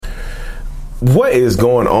What is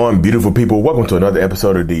going on, beautiful people? Welcome to another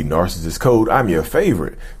episode of the Narcissist Code. I'm your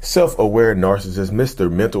favorite self-aware narcissist,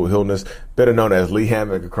 Mr. Mental Illness, better known as Lee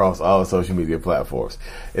Hammock across all social media platforms.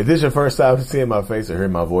 If this is your first time seeing my face or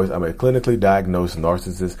hearing my voice, I'm a clinically diagnosed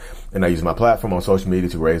narcissist, and I use my platform on social media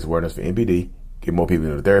to raise awareness for NPD, get more people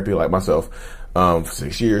into therapy like myself, for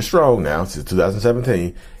 6 years strong now, since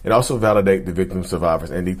 2017, and also validate the victims,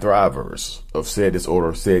 survivors, and the thrivers of said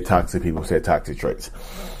disorder, said toxic people, said toxic traits.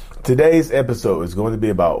 Today's episode is going to be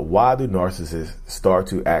about why do narcissists start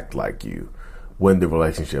to act like you when the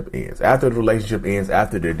relationship ends. After the relationship ends,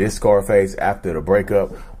 after the discard phase, after the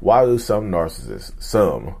breakup, why do some narcissists,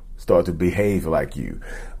 start to behave like you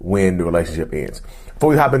when the relationship ends?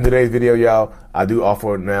 Before we hop into today's video, y'all, I do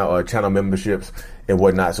offer now channel memberships and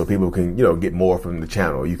whatnot, so people can, get more from the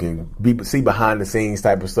channel. You can see behind the scenes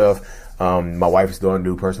type of stuff. My wife is starting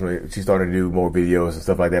to do personally. She's starting to do more videos and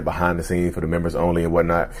stuff like that behind the scenes for the members only and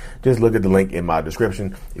whatnot. Just look at the link in my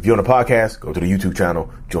description. If you're on a podcast, go to the YouTube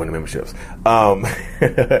channel, join the memberships.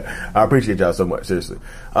 I appreciate y'all so much. Seriously.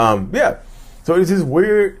 So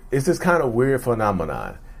it's this kind of weird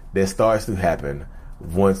phenomenon that starts to happen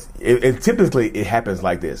once. Typically it happens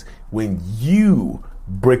like this. When you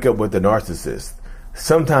break up with the narcissist,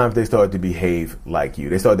 sometimes they start to behave like you.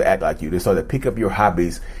 They start to act like you. They start to pick up your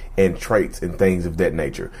hobbies and traits and things of that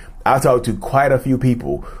nature. I've talked to quite a few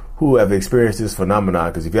people who have experienced this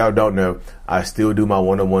phenomenon, because if y'all don't know, I still do my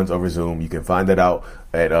one-on-ones over Zoom. You can find that out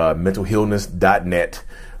at mentalhealness.net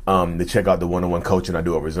to check out the one-on-one coaching I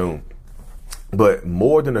do over Zoom. But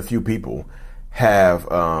more than a few people have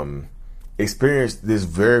experienced this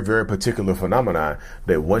very, very particular phenomenon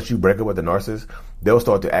that once you break up with the narcissist, they'll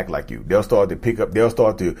start to act like you. They'll start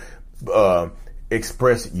to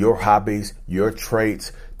express your hobbies, your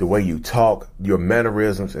traits, the way you talk, your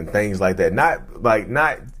mannerisms and things like that. Not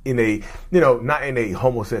in a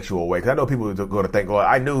homosexual way. Cause I know people are going to think, oh,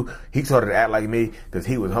 I knew he started to act like me because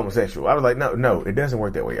he was homosexual. I was like, no, it doesn't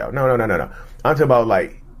work that way, y'all. No. I'm talking about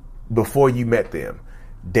like before you met them,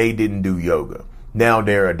 they didn't do yoga. Now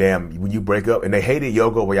when you break up, and they hated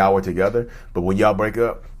yoga when y'all were together, but when y'all break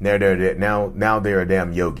up, now they're a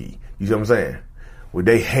damn yogi. You see what I'm saying? Well,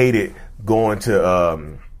 they hated going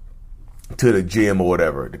to the gym or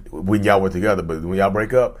whatever when y'all were together, but when y'all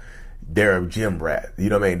break up, they're a gym rat. You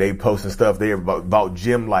know what I mean? They posting stuff there about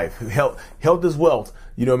gym life. Health is wealth.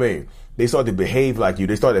 You know what I mean? They start to behave like you.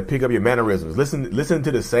 They start to pick up your mannerisms, listen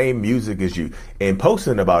to the same music as you, and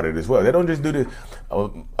posting about it as well. They don't just do this.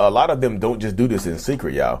 A lot of them don't just do this in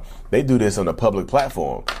secret, y'all. They do this on a public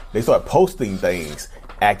platform. They start posting things,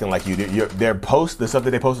 acting like you. Their posts, the stuff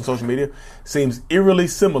that they post on social media, seems eerily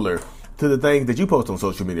similar to the things that you post on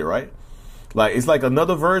social media, right? Like it's like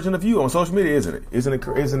another version of you on social media, isn't it?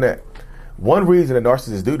 Isn't that? One reason that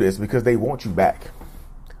narcissists do this is because they want you back.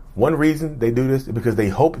 One reason they do this is because they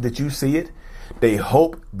hope that you see it. They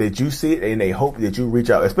hope that you see it, and they hope that you reach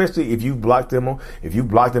out, especially if you block them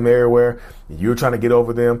everywhere, you're trying to get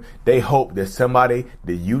over them. They hope that somebody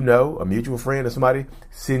that a mutual friend or somebody,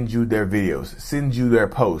 sends you their videos, sends you their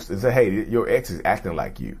posts and say, hey, your ex is acting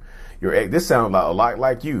like you. Your ex, this sounds a lot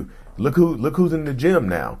like you. Look who's in the gym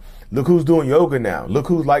now. Look who's doing yoga now. Look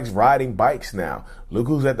who likes riding bikes now. Look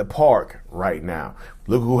who's at the park right now.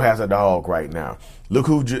 Look who has a dog right now. Look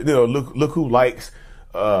who likes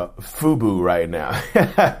FUBU right now.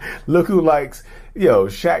 Look who likes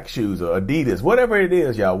Shaq shoes or Adidas, whatever it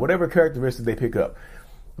is, y'all. Whatever characteristics they pick up.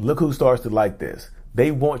 Look who starts to like this. They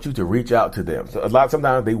want you to reach out to them. So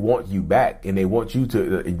sometimes they want you back, and they want you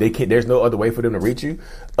to. There's no other way for them to reach you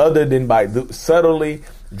other than by subtly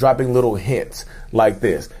dropping little hints like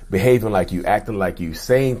this, behaving like you, acting like you,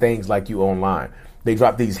 saying things like you online. They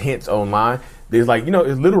drop these hints online. There's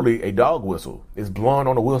it's literally a dog whistle. It's blowing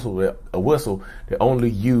on a whistle that only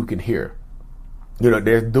you can hear.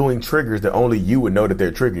 They're doing triggers that only you would know that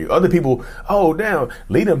they're triggering you. Other people, oh damn,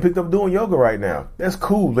 Lee done picked up doing yoga right now. That's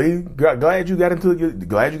cool, Lee. Glad you got into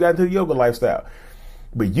the yoga lifestyle.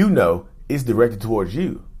 But it's directed towards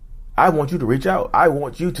you. I want you to reach out. I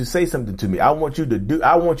want you to say something to me. I want you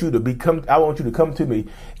to come to me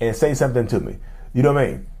and say something to me. You know what I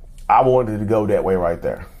mean? I wanted to go that way right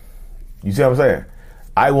there. You see what I'm saying?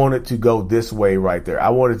 I wanted to go this way right there. I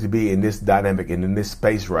wanted to be in this dynamic and in this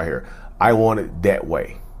space right here. I want it that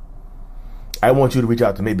way. I want you to reach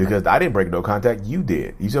out to me because I didn't break no contact. You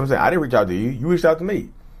did. You see what I'm saying? I didn't reach out to you. You reached out to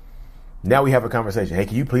me. Now we have a conversation. Hey,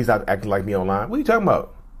 can you please stop acting like me online? What are you talking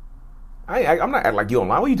about? I'm not acting like you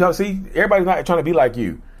online. What are you talking? See, everybody's not trying to be like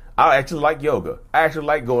you. I actually like yoga. I actually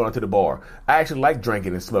like going out to the bar. I actually like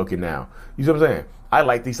drinking and smoking now. You see what I'm saying? I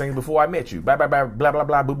like these things before I met you. Blah, blah, blah, blah, blah,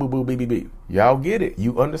 blah, boo, boo, boo, beep, beep, beep. Y'all get it.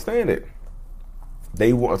 You understand it.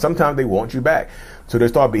 Sometimes they want you back. So they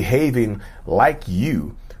start behaving like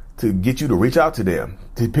you to get you to reach out to them,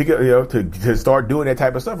 to pick up, to start doing that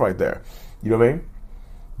type of stuff right there. You know what I mean?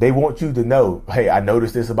 They want you to know, hey, I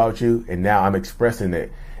noticed this about you, and now I'm expressing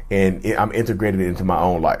it, and I'm integrating it into my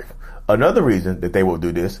own life. Another reason that they will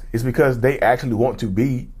do this is because they actually want to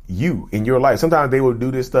be you in your life. Sometimes they will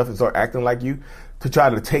do this stuff and start acting like you to try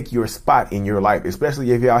to take your spot in your life,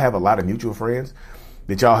 especially if y'all have a lot of mutual friends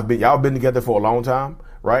that y'all been together for a long time,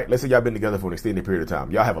 right? Let's say y'all been together for an extended period of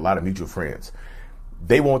time. Y'all have a lot of mutual friends.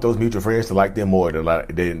 They want those mutual friends to like them more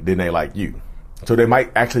than they like you. So they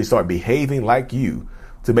might actually start behaving like you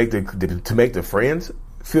to make the friends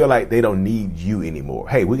feel like they don't need you anymore.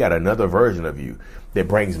 Hey, we got another version of you that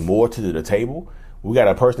brings more to the table. We got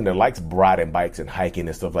a person that likes riding bikes and hiking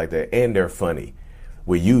and stuff like that, and they're funny.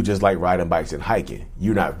 Where you just like riding bikes and hiking.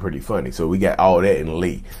 You're not pretty funny. So we got all that in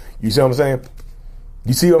Lee. You see what I'm saying?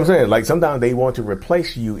 You see what I'm saying? Like sometimes they want to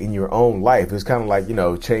replace you in your own life. It's kind of like,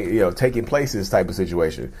 taking places type of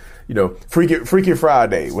situation. Freaky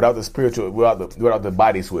Friday without the spiritual, without the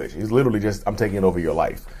body switch. It's literally just, I'm taking over your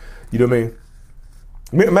life. You know what I mean?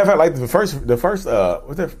 Matter of fact, like the first,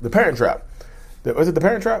 the Parent Trap. Was it the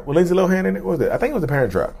Parent Trap with Lindsay Lohan in it? What was it? I think it was the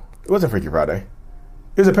Parent Trap. It wasn't Freaky Friday.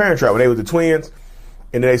 It was a Parent Trap when they were the twins,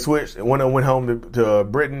 and then they switched. One of them went home to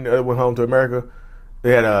Britain, the other went home to America.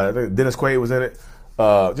 They had I think Dennis Quaid was in it.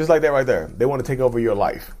 Just like that right there. They want to take over your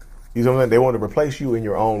life. You know what I'm saying? They want to replace you in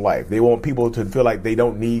your own life. They want people to feel like they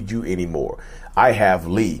don't need you anymore. I have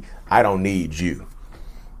Lee. I don't need you.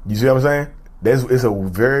 You see what I'm saying? It's a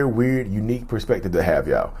very weird, unique perspective to have,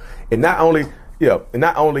 y'all. And not only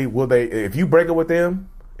will they, if you break up with them,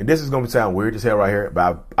 and this is going to sound weird as hell right here,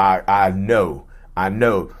 but I know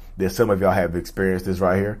that some of y'all have experienced this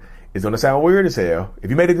right here. It's going to sound weird as hell. If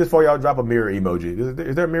you made it this far, y'all drop a mirror emoji.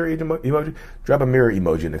 Is there a mirror emoji? Drop a mirror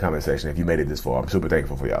emoji in the comment section if you made it this far. I'm super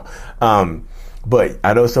thankful for y'all. But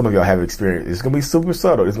I know some of y'all have experience. It's going to be super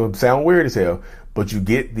subtle. It's going to sound weird as hell. But you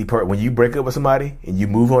get when you break up with somebody and you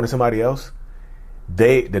move on to somebody else,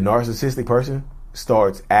 the narcissistic person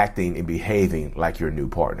starts acting and behaving like your new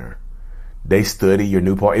partner. They study your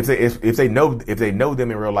new partner. If they know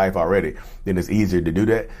them in real life already, then it's easier to do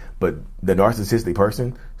that. But the narcissistic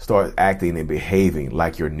person starts acting and behaving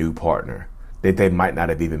like your new partner that they might not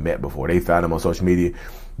have even met before. They found them on social media.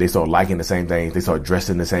 They start liking the same things. They start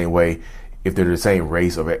dressing the same way. If they're the same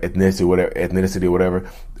race or ethnicity or whatever,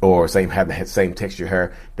 or have the same texture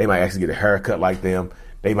hair, they might actually get a haircut like them.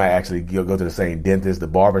 They might actually go to the same dentist, the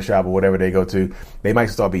barbershop, or whatever they go to. They might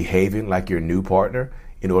start behaving like your new partner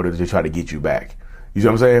in order to try to get you back. You see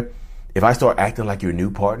what I'm saying? If I start acting like your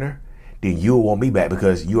new partner, then you'll want me back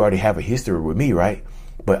because you already have a history with me, right?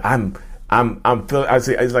 But I'm feeling.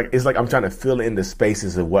 It's like I'm trying to fill in the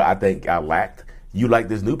spaces of what I think I lacked. You like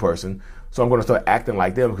this new person, so I'm going to start acting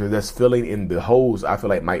like them because that's filling in the holes. I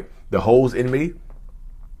feel like the holes in me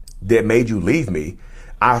that made you leave me.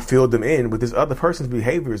 I filled them in with this other person's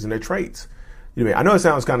behaviors and their traits. You know what I mean? I know it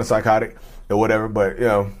sounds kind of psychotic or whatever, but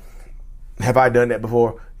have I done that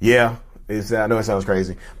before? Yeah. I know it sounds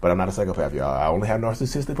crazy, but I'm not a psychopath, y'all. I only have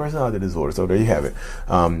narcissistic personality disorder, so there you have it.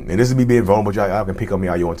 And this is me being vulnerable. Y'all can pick on me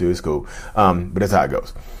all you want to. It's cool. But that's how it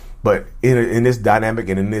goes. But in this dynamic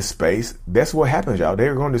and in this space, that's what happens, y'all.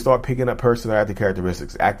 They're going to start picking up personality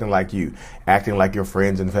characteristics, acting like you, acting like your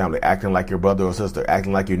friends and family, acting like your brother or sister,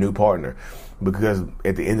 acting like your new partner. Because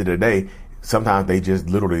at the end of the day, sometimes they just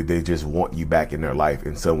want you back in their life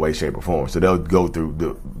in some way, shape, or form. So they'll go through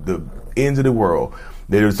the ends of the world.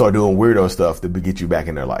 They'll start doing weirdo stuff to get you back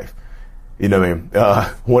in their life. You know what I mean?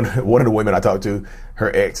 One of the women I talked to,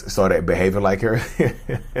 her ex started behaving like her.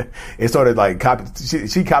 It started like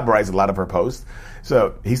she copyrights a lot of her posts.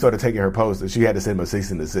 So he started taking her posts and she had to send him a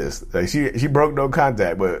cease and desist. Like she broke no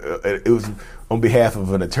contact, but it was on behalf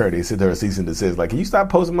of an attorney. Sent her a cease and desist. Like, can you stop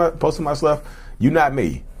posting my stuff? You not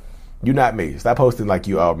me. You not me. Stop posting like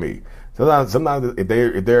you are me. Sometimes if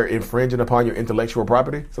they're infringing upon your intellectual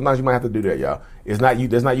property, sometimes you might have to do that, y'all. It's not you.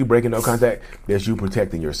 That's not you breaking no contact. That's you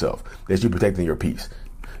protecting yourself. That's you protecting your peace.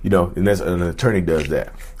 And an attorney does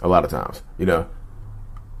that a lot of times. But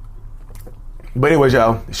anyways,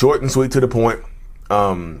 y'all, short and sweet to the point.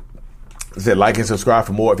 Said like and subscribe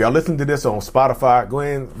for more. If y'all listen to this on Spotify, go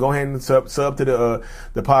ahead and sub to the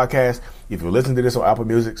podcast. If you're listening to this on Apple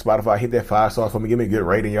Music, Spotify, hit that 5 stars for me. Give me a good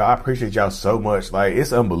rating, y'all. I appreciate y'all so much. Like,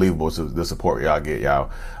 it's unbelievable the support y'all get, y'all.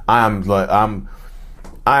 I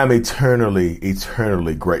am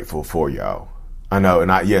eternally grateful for y'all. I know,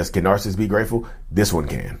 and yes, can narcissists be grateful? This one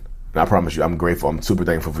can. And I promise you, I'm grateful. I'm super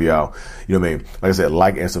thankful for y'all. You know what I mean? Like I said,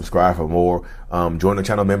 like and subscribe for more. Join the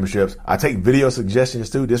channel memberships. I take video suggestions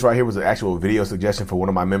too. This right here was an actual video suggestion for one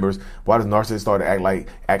of my members. Why does narcissists start to act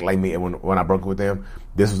like me when I broke up with them?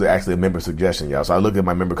 This was actually a member suggestion, y'all. So I look at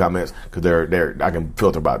my member comments because I can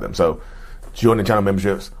filter by them. So join the channel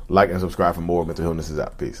memberships, like and subscribe for more. Mental Illness is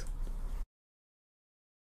out. Peace.